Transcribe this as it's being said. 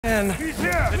And he's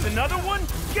here! There's another one?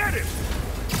 Get him!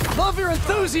 Love your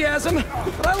enthusiasm,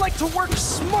 but I like to work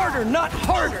smarter, not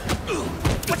harder.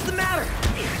 What's the matter?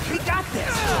 We got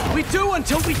this. We do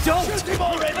until we don't. Shoot him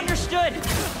already! Understood.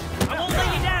 I won't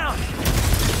lay you down.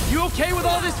 You okay with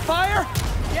all this fire?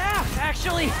 Yeah,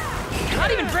 actually.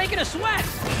 Not even breaking a sweat.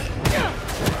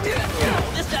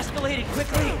 This escalated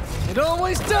quickly. It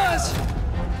always does.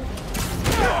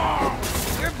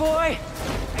 Here, boy.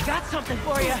 I got something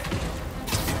for you.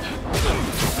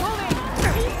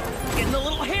 Getting a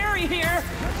little hairy here.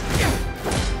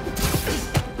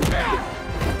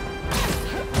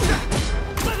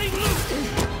 Letting loose.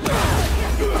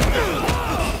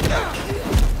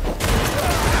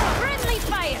 Friendly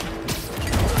fire.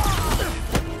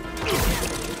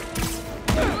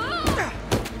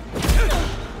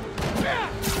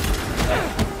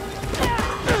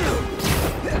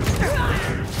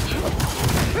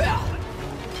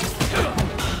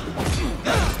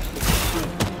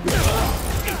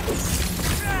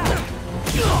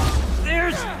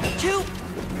 There's too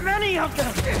many of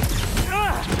them.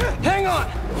 Hang on.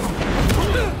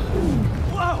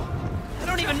 Whoa! I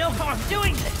don't even know how I'm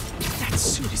doing this. That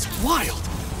suit is wild.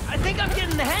 I think I'm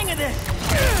getting the hang of this.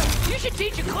 You should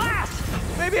teach a class.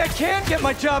 Maybe I can get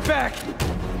my job back.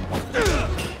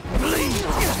 Bleed,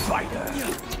 fighter!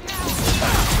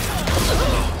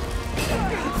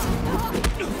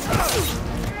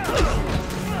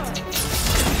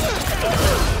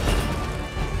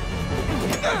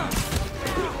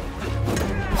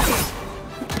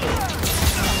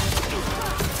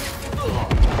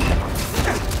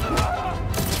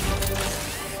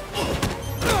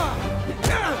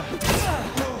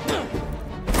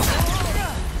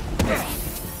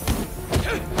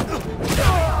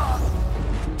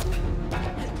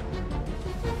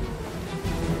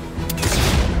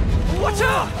 Watch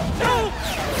out!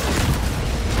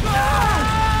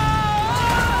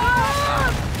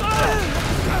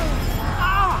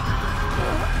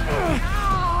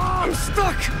 I'm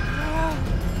stuck!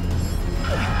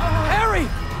 Harry!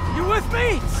 You with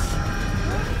me?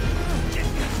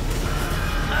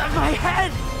 My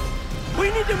head. We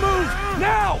need to move!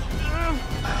 Now!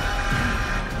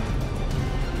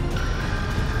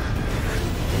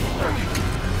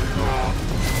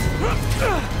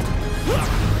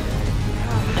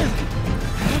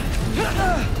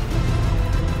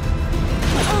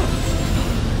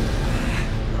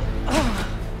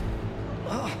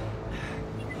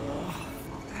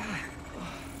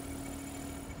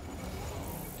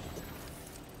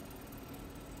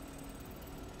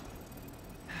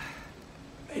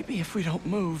 Maybe if we don't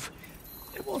move,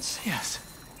 it won't see us.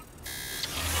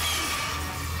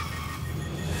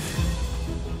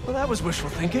 Well, that was wishful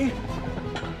thinking.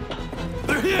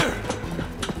 They're here!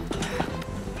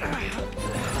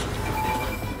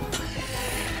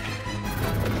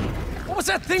 What was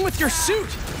that thing with your suit?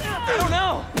 I don't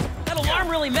know. That alarm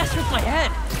really messed with my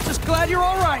head. Just glad you're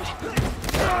all right.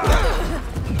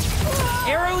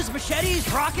 Arrows,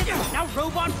 machetes, rockets, now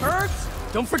robot birds.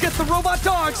 Don't forget the robot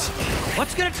dogs.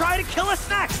 What's gonna try to kill us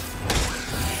next?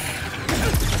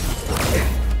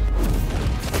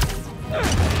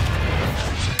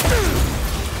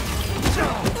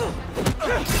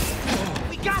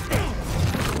 We got this!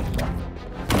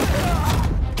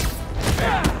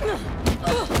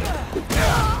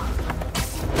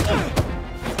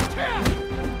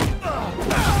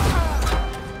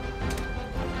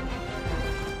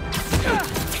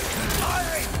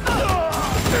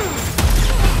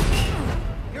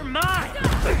 You're mine!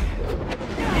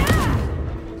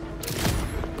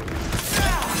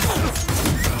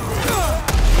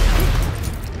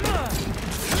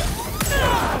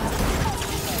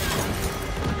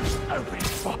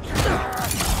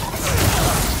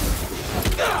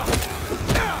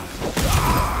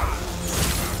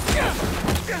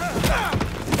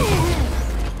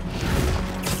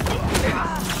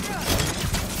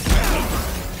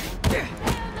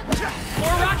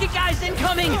 More rocket guys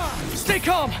incoming! Stay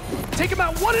calm. Take them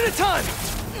out one at a time.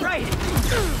 Right.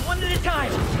 One at a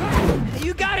time.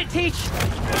 You got it, Teach.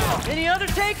 Any other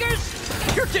takers?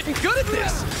 You're getting good at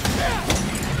this.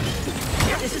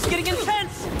 This is getting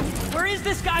intense. Where is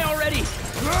this guy already?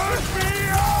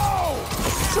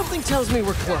 Something tells me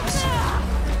we're close.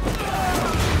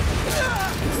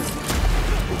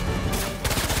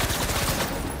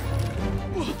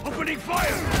 Opening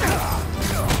fire!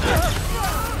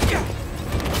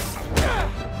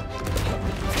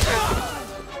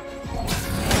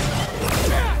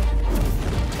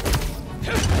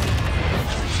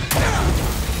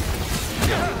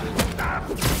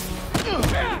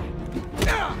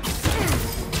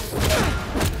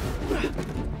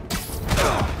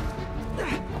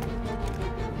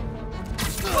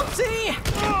 See?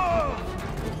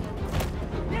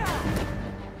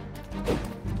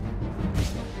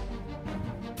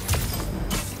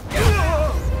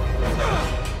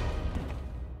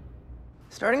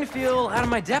 Starting to feel out of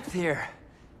my depth here.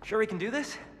 Sure we can do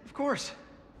this? Of course.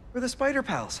 We're the Spider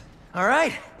Pals. All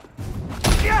right.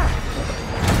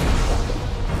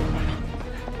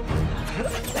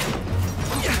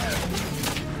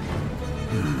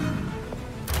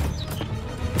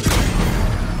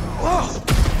 Whoa!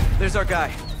 There's our guy.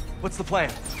 What's the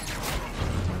plan?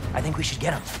 I think we should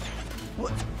get him.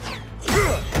 What?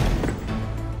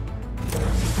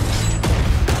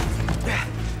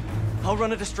 I'll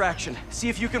run a distraction. See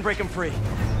if you can break him free.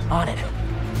 On it.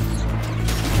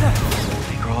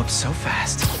 They grow up so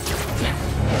fast.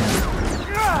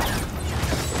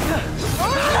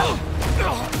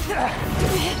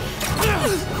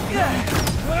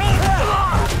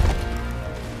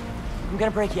 I'm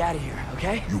gonna break you out of here,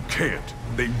 okay? You can't.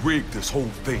 They rigged this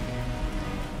whole thing.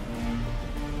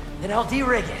 Then I'll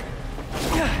de-rig it.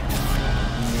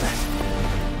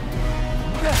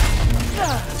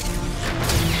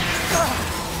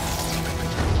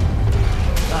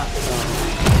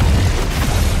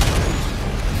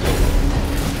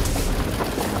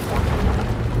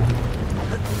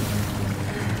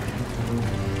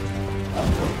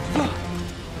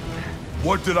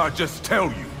 What did I just tell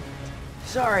you?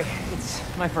 Sorry, it's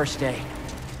my first day.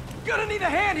 Gonna need a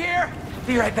hand here!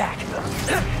 Be right back.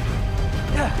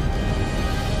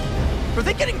 Are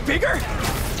they getting bigger?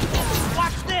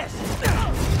 Watch this!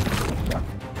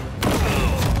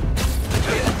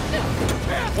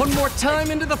 One more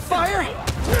time into the fire?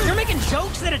 You're making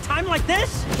jokes at a time like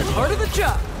this? Part of the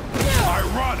job.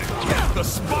 Ironic. The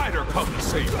spider come to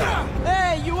save them.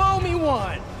 Hey, you owe me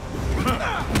one.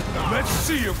 Let's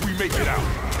see if we make it out.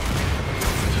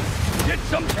 Get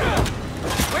some help.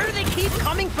 Where do they keep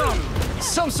coming from?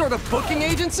 Some sort of booking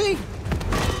agency?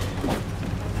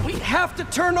 We have to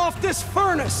turn off this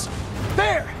furnace.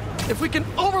 There! If we can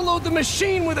overload the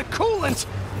machine with a coolant,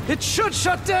 it should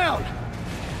shut down.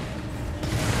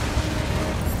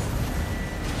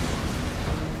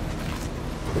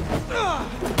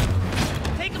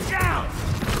 Take them down!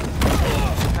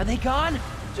 Are they gone?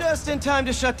 Just in time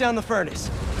to shut down the furnace.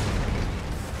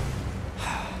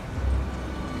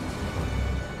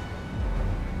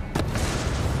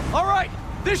 All right,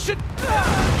 this should...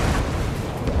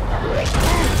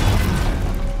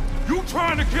 You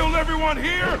trying to kill everyone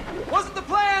here? Wasn't the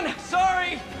plan,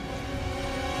 sorry.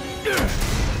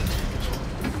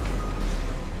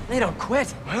 They don't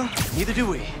quit. Well, neither do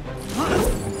we.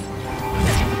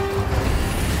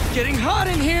 Getting hot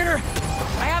in here!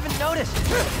 I haven't noticed.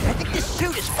 I think this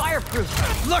suit is fireproof.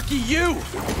 Lucky you!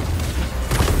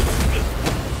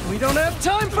 We don't have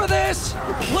time for this!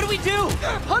 What do we do?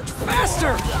 Punch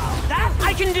faster! That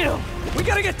I can do! We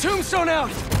gotta get Tombstone out!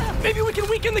 Maybe we can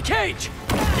weaken the cage!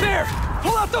 There!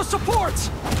 Pull out those supports!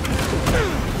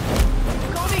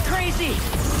 Call me crazy,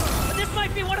 but this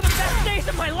might be one of the best days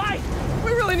of my life!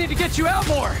 We really need to get you out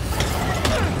more!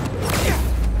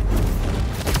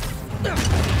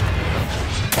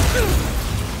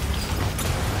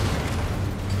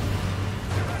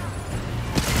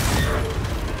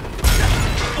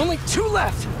 Only 2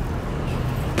 left!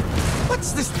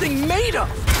 What's this thing made of?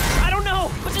 I don't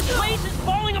know, but this place is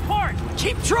falling apart!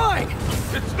 Keep trying!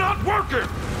 It's not working.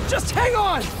 Just hang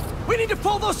on! We need to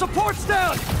pull those supports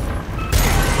down!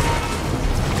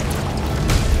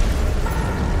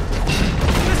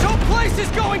 This whole place is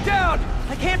going down!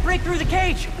 I can't break through the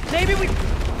cage! Maybe we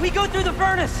go through the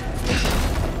furnace!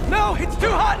 No, it's too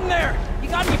hot in there! You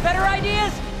got any better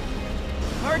ideas?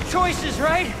 Hard choices,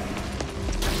 right?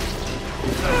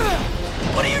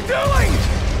 What are you doing?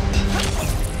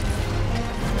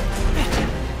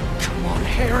 Come on,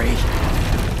 Harry.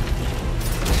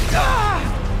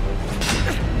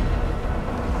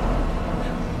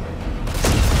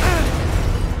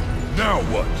 Now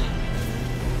what?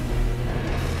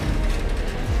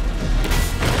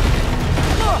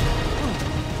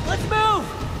 Let's move!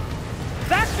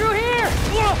 Back through here!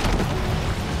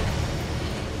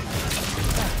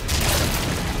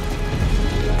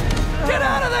 Get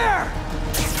out of there!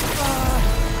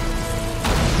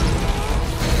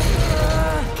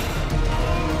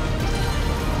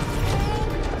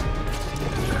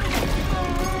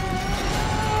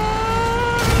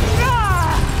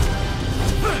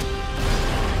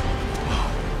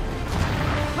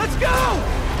 Let's go!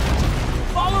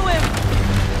 Follow him!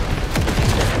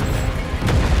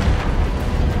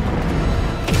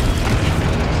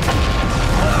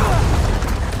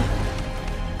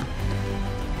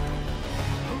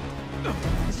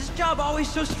 Is this job always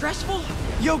so stressful?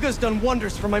 Yoga's done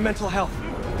wonders for my mental health.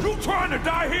 You trying to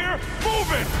die here?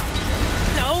 Move it!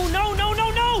 No, no, no, no,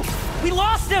 no! We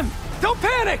lost him! Don't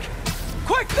panic!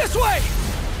 Quick, this way!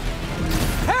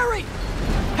 Harry!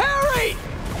 Harry!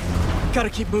 Gotta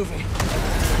keep moving.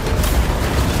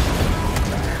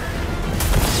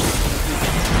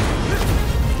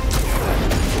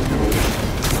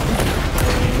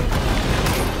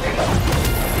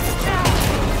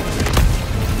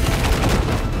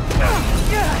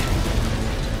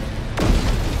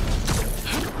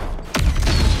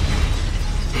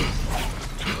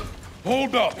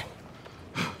 Hold up!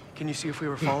 Can you see if we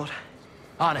were followed?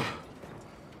 On it.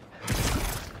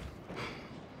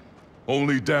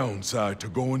 Only downside to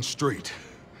going straight.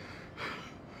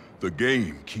 The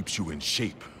game keeps you in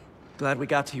shape. Glad we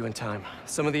got to you in time.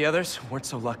 Some of the others weren't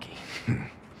so lucky.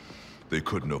 They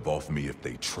couldn't have off me if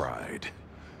they tried.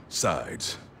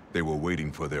 Besides, they were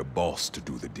waiting for their boss to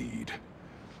do the deed.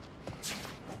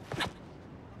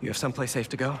 You have someplace safe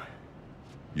to go?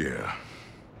 Yeah.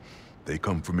 They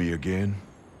come for me again,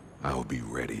 I'll be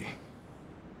ready.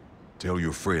 Tell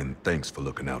your friend thanks for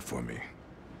looking out for me.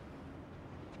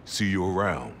 See you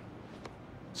around,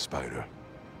 Spider.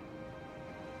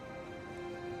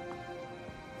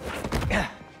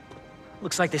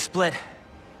 Looks like they split.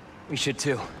 We should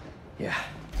too. Yeah.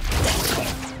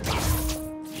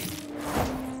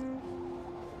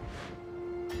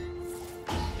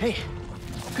 Hey,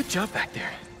 good job back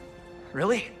there.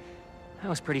 Really? I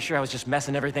was pretty sure I was just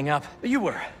messing everything up. You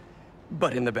were,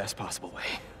 but in the best possible way.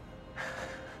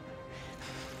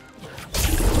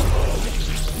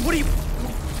 What are you...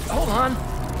 Hold on.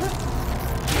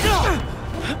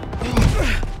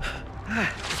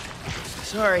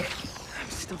 Sorry. I'm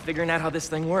still figuring out how this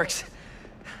thing works.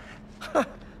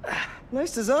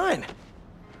 Nice design.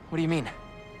 What do you mean?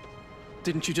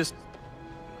 Didn't you just...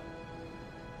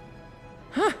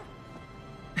 I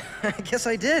guess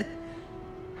I did.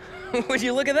 Would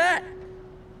you look at that?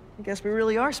 I guess we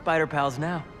really are spider pals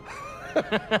now.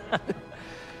 I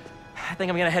think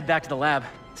I'm gonna head back to the lab,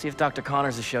 see if Dr.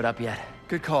 Connors has showed up yet.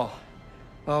 Good call.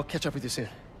 I'll catch up with you soon.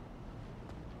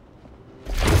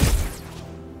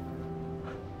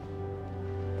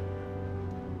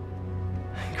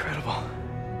 Incredible.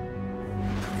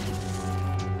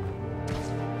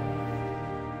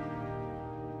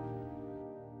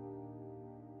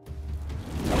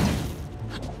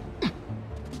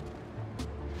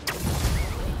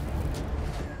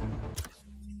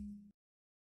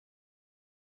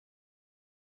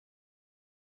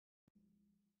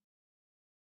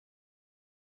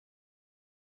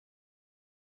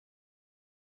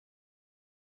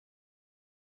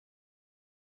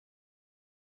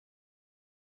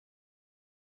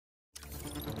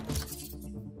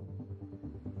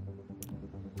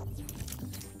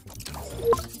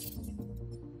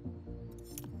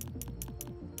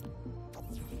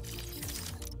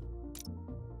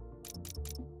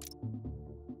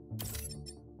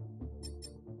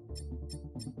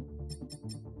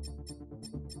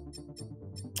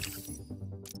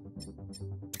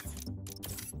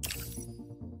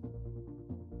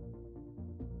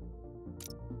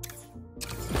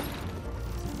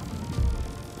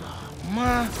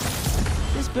 Ma,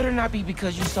 this better not be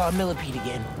because you saw Millipede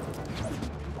again.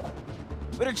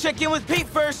 Better check in with Pete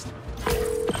first.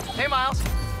 Hey, Miles.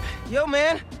 Yo,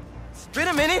 man. It's been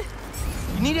a minute.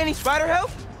 You need any spider help?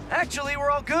 Actually,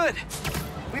 we're all good.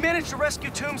 We managed to rescue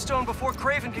Tombstone before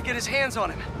Kraven could get his hands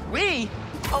on him. We?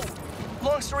 Oh,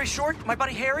 long story short, my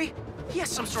buddy Harry, he has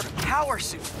some sort of power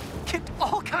suit. Kicked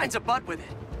all kinds of butt with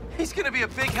it. He's gonna be a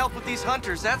big help with these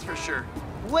hunters, that's for sure.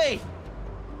 Wait.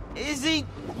 Is he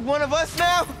one of us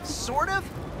now? Sort of?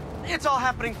 It's all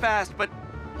happening fast, but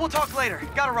we'll talk later.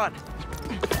 Gotta run.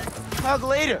 Talk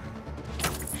later.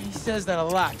 He says that a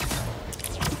lot.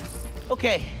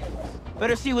 Okay.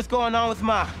 Better see what's going on with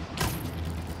Ma.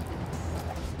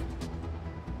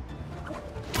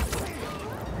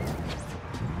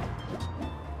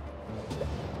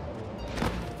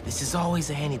 This is always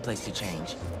a handy place to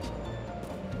change.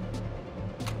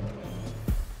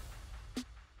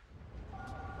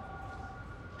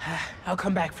 I'll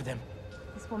come back for them.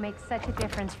 This will make such a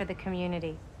difference for the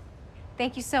community.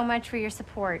 Thank you so much for your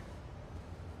support.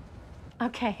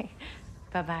 Okay,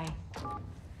 bye-bye.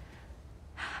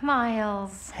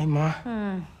 Miles. Hey, Ma.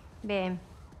 Ven,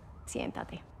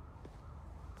 siéntate.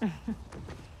 I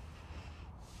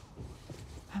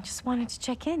just wanted to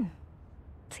check in.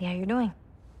 See how you're doing.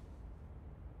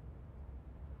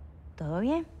 ¿Todo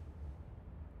bien?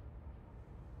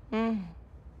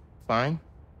 Fine.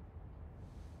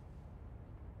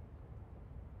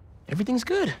 Everything's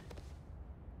good.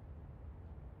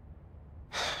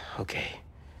 Okay.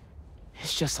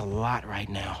 It's just a lot right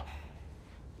now.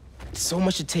 So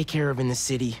much to take care of in the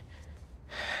city.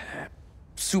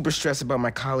 Super stressed about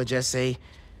my college essay.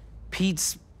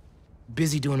 Pete's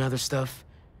busy doing other stuff.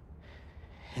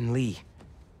 And Lee.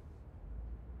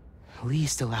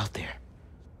 Lee's still out there.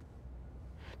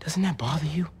 Doesn't that bother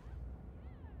you?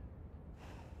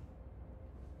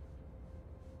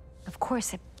 Of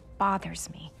course it bothers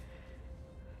me.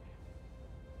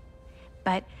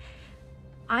 But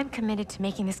I'm committed to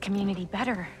making this community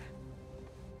better.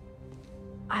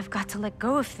 I've got to let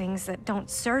go of things that don't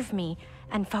serve me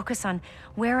and focus on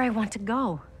where I want to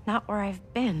go, not where I've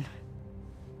been.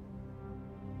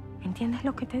 ¿Entiendes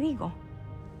lo que te digo?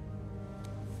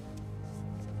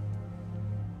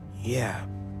 Yeah.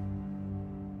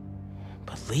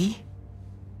 But Lee?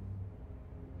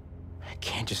 I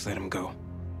can't just let him go.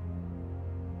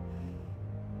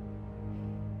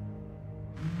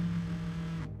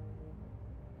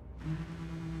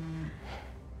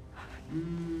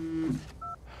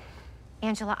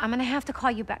 Angela, I'm gonna have to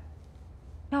call you back.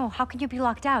 No, how can you be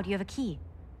locked out? You have a key.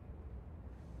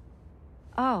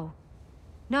 Oh.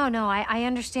 No, I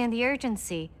understand the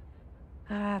urgency.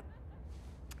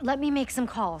 Let me make some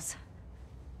calls.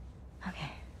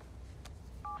 Okay.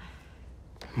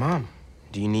 Mom,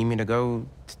 do you need me to go?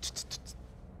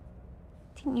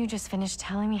 Didn't you just finish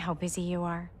telling me how busy you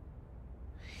are?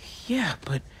 Yeah,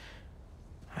 but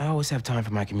I always have time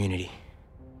for my community.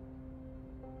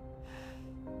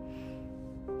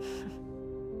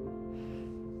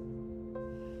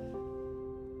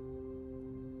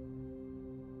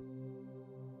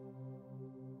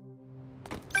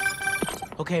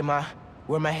 Okay, Ma.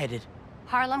 Where am I headed?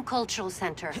 Harlem Cultural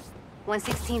Center,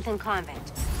 116th and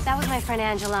Convent. That was my friend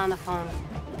Angela on the phone.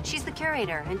 She's the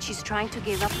curator, and she's trying to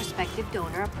give a prospective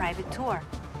donor a private tour.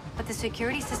 But the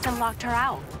security system locked her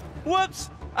out.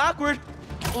 Whoops! Awkward!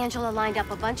 Angela lined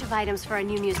up a bunch of items for a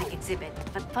new music exhibit,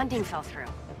 but funding fell through.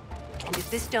 And if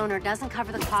this donor doesn't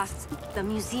cover the costs, the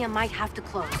museum might have to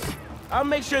close. I'll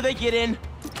make sure they get in.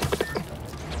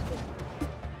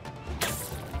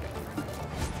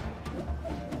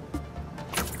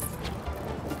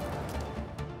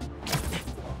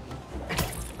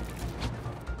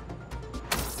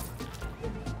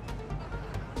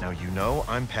 Now, you know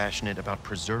I'm passionate about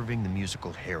preserving the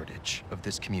musical heritage of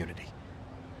this community.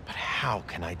 But how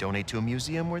can I donate to a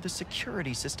museum where the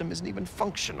security system isn't even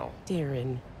functional?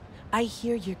 Darren, I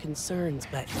hear your concerns,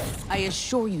 but I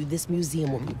assure you this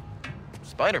museum will be...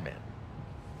 Spider-Man.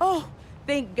 Oh,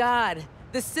 thank God.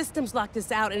 The system's locked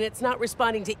us out and it's not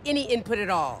responding to any input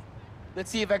at all. Let's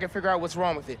see if I can figure out what's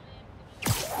wrong with it.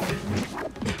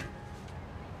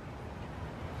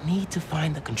 Need to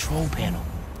find the control panel.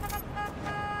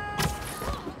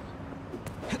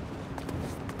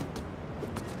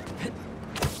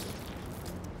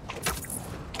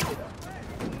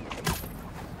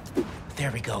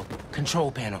 There we go.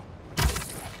 Control panel.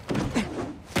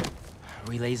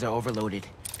 Relays are overloaded.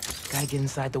 Gotta get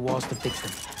inside the walls to fix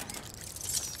them.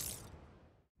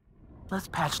 Let's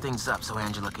patch things up so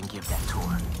Angela can give that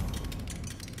tour.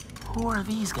 Who are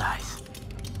these guys?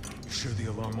 Sure the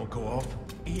alarm won't go off?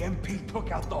 EMP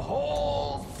took out the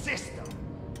whole system.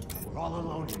 We're all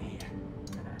alone in here.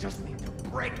 Just need to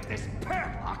break this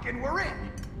padlock and we're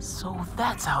in. So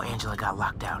that's how Angela got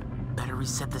locked out. Better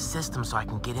reset the system so I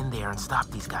can get in there and stop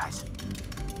these guys.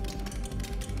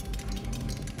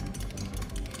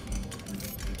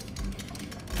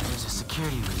 There's a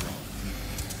security relay.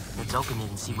 Let's open it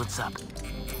and see what's up.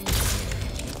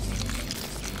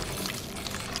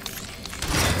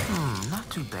 Not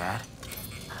too bad.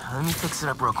 Let me fix it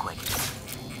up real quick.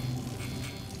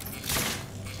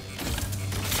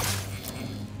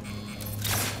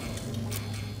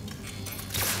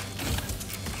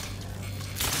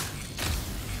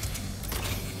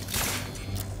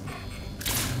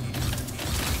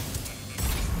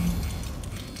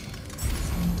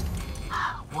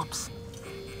 Whoops.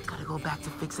 Gotta go back to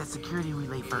fix that security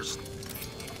relay first.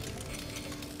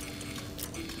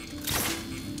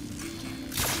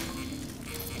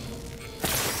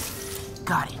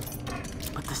 Got it.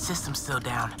 But the system's still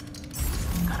down.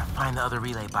 Gotta find the other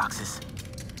relay boxes.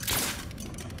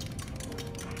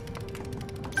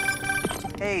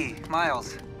 Hey,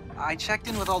 Miles. I checked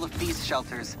in with all the feast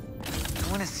shelters.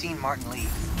 No one has seen Martin Lee.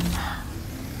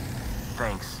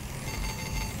 Thanks.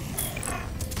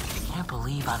 I can't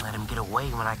believe I let him get away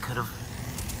when I could've...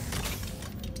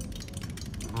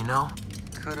 You know?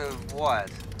 Could've what?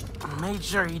 Made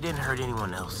sure he didn't hurt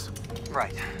anyone else.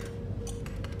 Right.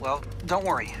 Well, don't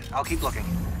worry. I'll keep looking.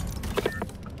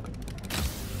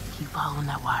 Keep following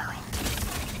that wiring.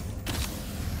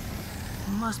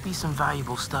 There must be some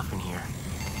valuable stuff in here.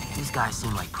 These guys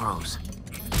seem like pros.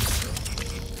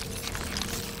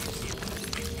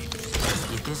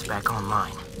 Get this back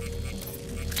online.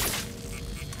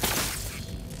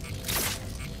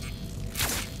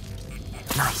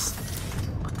 Nice.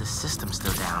 But the system's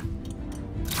still down.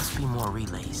 Must be more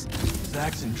relays.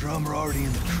 Sax and drum are already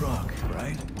in the truck,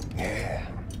 right? Yeah,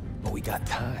 but we got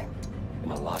time.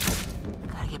 And a lot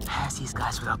of... Gotta get past these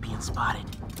guys without being spotted.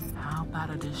 How about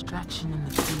a distraction in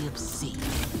the PFC?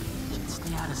 Should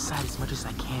stay out of sight as much as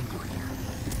I can through here.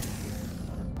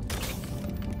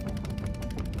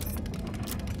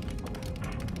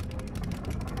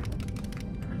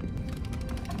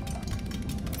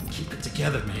 Keep it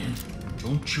together, man.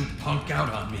 Don't you punk out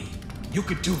on me. You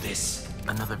could do this.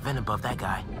 Another vent above that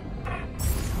guy.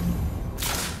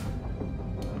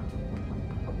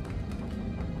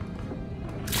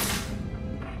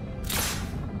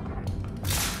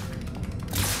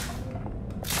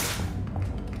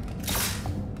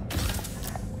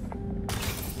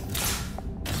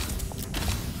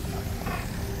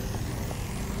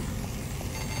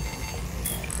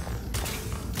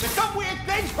 There's some weird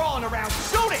thing crawling around.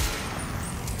 Shoot it!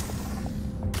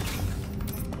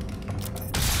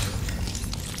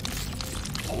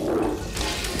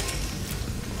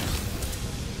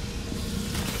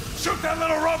 Shoot that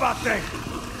little robot thing!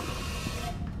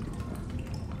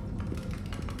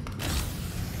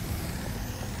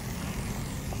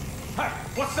 Hey,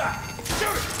 what's that?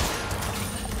 Shoot it!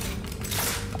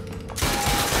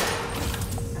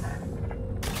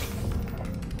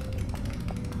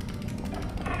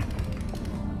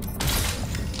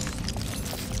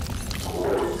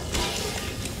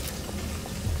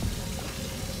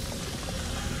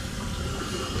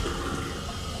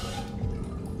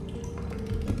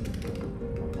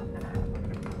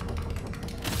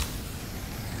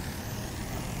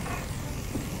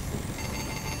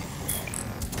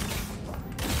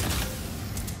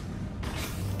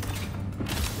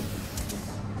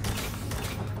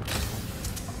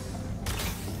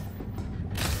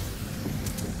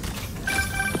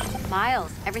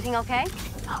 Miles, everything okay?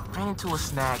 Ran into a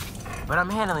snag, but I'm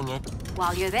handling it.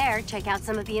 While you're there, check out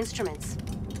some of the instruments.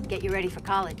 Get you ready for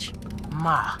college.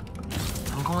 Ma,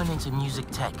 I'm going into music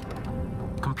tech.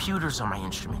 Computers are my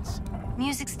instruments.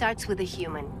 Music starts with a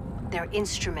human, their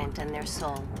instrument and their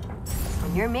soul.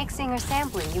 When you're mixing or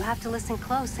sampling, you have to listen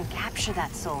close and capture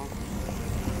that soul.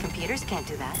 Computers can't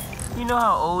do that. You know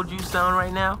how old you sound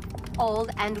right now?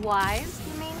 Old and wise,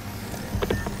 you mean?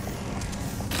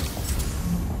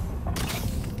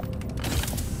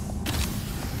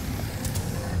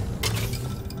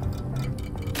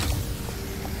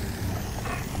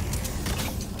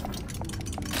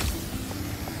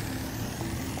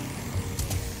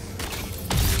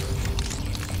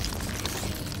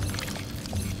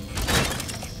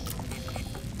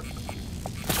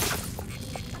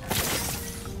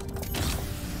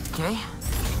 Okay,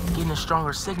 getting a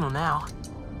stronger signal now.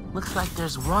 Looks like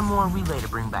there's one more relay to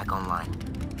bring back online.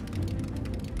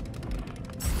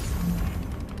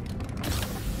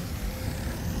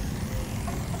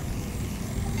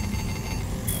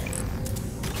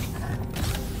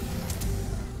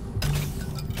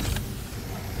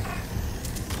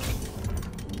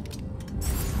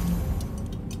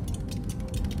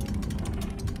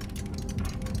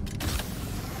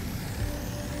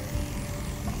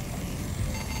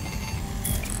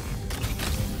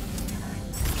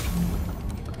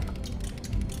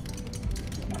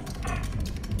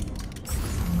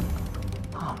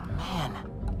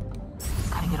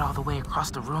 All the way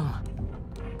across the room.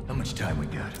 How much time we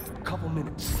got? A couple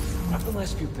minutes. After the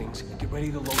last few things, get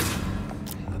ready to load.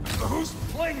 Who's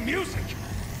playing music?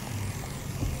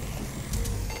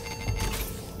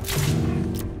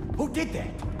 Who did that?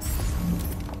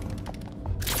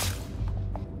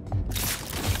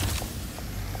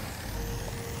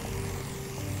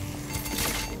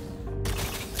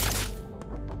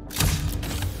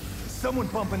 Someone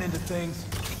bumping into things.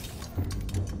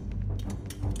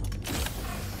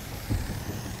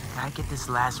 Gotta get this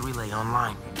last relay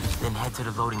online, then head to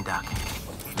the loading dock.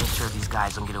 Make sure these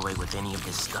guys don't get away with any of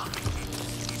this stuff.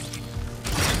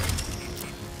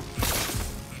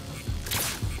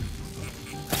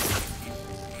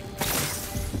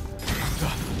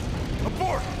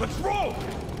 Abort! Let's roll!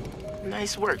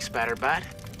 Nice work, Spatterbot.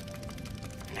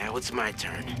 Now it's my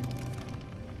turn.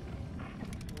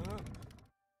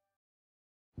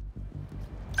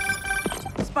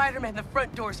 Spider-Man, the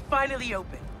front door's finally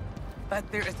open. But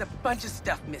there is a bunch of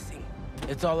stuff missing.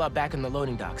 It's all up back in the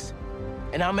loading docks.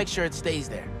 And I'll make sure it stays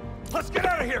there. Let's get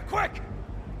out of here, quick!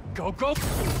 Go, go!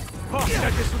 Boss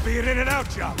said this would be an in-and-out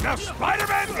job. Now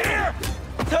Spider-Man's here!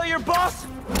 Tell your boss,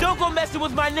 don't go messing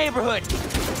with my neighborhood!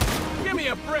 Give me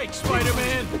a break,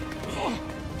 Spider-Man!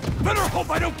 Better hope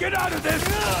I don't get out of this!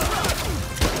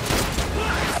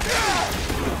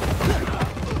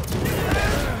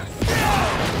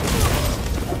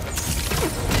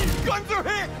 Guns are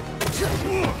hit!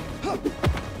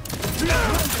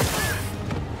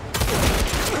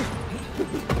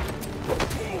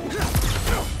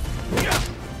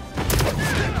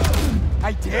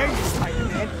 I dare you,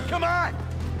 Spider-Man! Come on!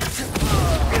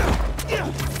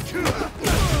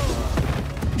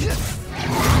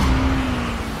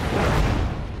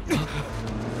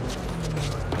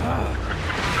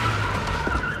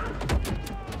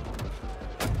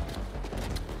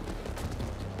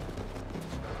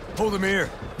 Hold him here.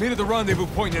 Meet at the rendezvous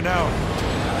point in an hour.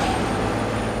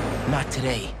 Not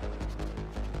today.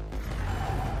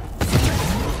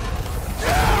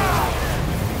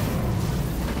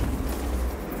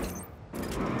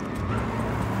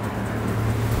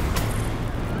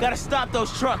 Gotta stop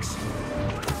those trucks.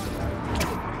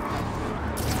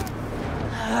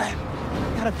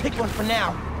 Gotta pick one for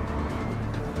now.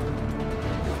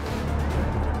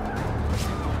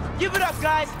 Give it up,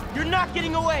 guys! You're not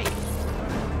getting away!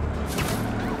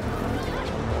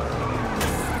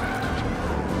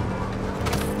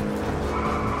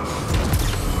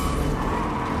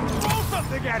 Throw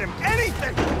something at him!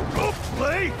 Anything! Go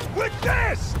play with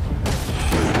this!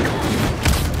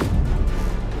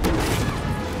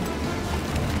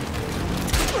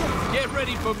 Get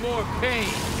ready for more pain.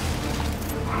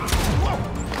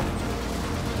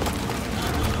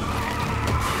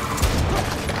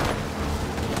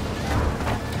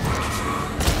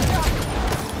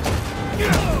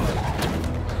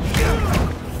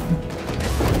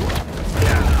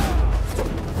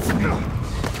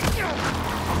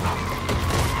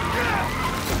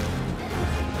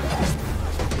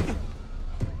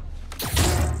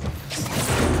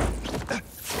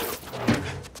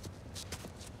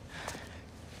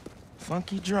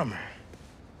 Funky drummer.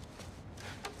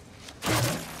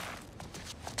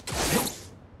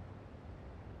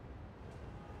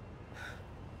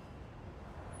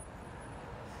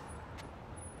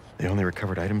 They only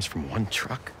recovered items from one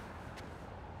truck?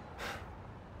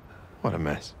 What a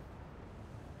mess.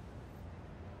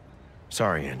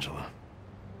 Sorry, Angela.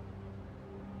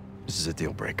 This is a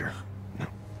deal breaker. No.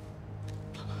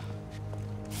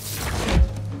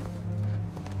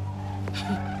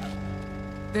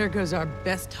 There goes our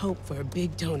best hope for a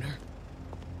big donor.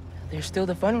 There's still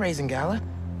the fundraising gala.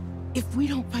 If we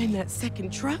don't find that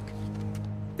second truck,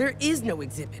 there is no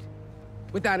exhibit.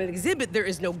 Without an exhibit, there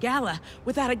is no gala.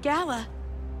 Without a gala,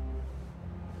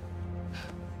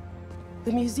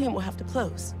 the museum will have to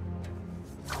close.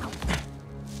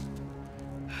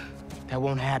 That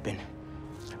won't happen.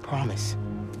 I promise.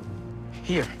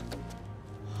 Here.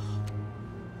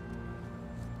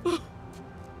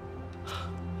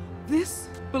 This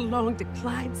belonged to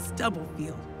Clyde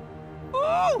Stubblefield.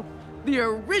 Ooh! The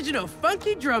original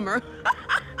funky drummer.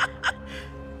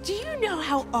 Do you know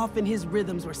how often his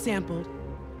rhythms were sampled?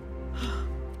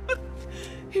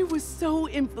 He was so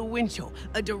influential.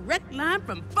 A direct line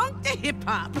from funk to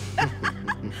hip-hop.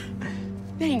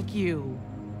 Thank you.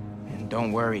 And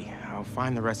don't worry, I'll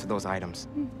find the rest of those items.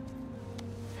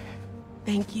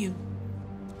 Thank you.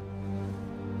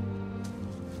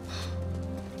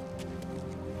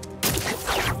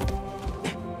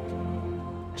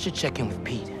 I should check in with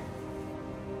Pete.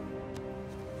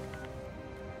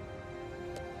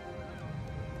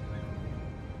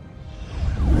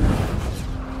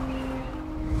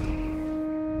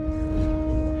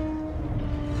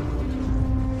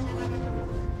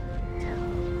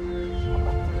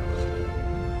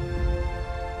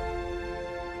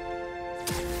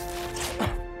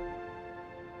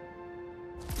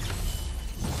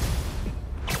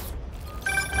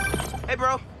 Hey,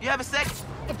 bro, you have a sec?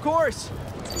 Of course.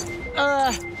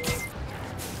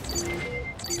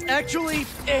 Actually,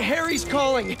 Harry's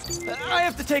calling. I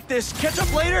have to take this. Catch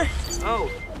up later? Oh.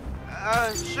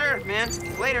 Sure, man.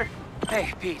 Later.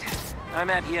 Hey, Pete. I'm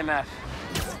at EMF.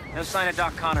 No sign of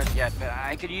Doc Connors yet, but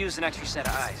I could use an extra set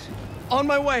of eyes. On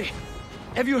my way.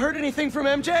 Have you heard anything from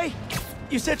MJ?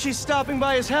 You said she's stopping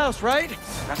by his house, right?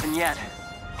 Nothing yet.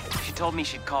 She told me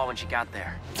she'd call when she got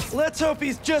there. Let's hope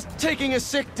he's just taking a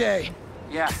sick day.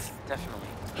 Yeah, definitely.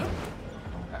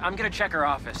 I'm gonna check her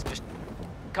office. Just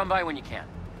come by when you can.